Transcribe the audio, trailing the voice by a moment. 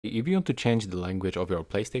If you want to change the language of your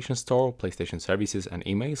PlayStation Store, PlayStation services and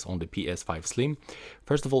emails on the PS5 Slim,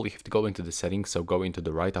 first of all you have to go into the settings, so go into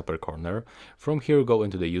the right upper corner. From here go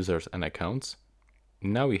into the users and accounts.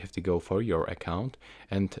 Now you have to go for your account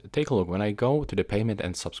and take a look. When I go to the payment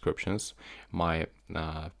and subscriptions, my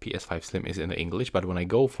PS5 Slim is in English, but when I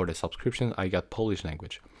go for the subscription I got Polish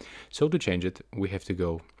language. So to change it we have to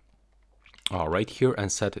go right here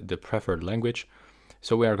and set the preferred language.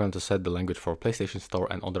 So we are going to set the language for PlayStation Store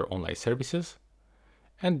and other online services,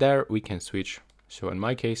 and there we can switch. So in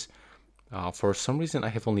my case, for some reason I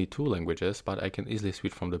have only 2 languages, but I can easily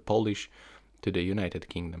switch from the Polish to the United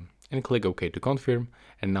Kingdom and click OK to confirm.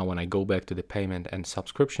 And now when I go back to the payment and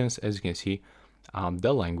subscriptions, as you can see,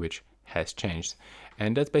 the language has changed.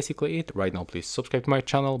 And that's basically it. Right now please subscribe to my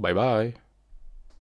channel. Bye bye.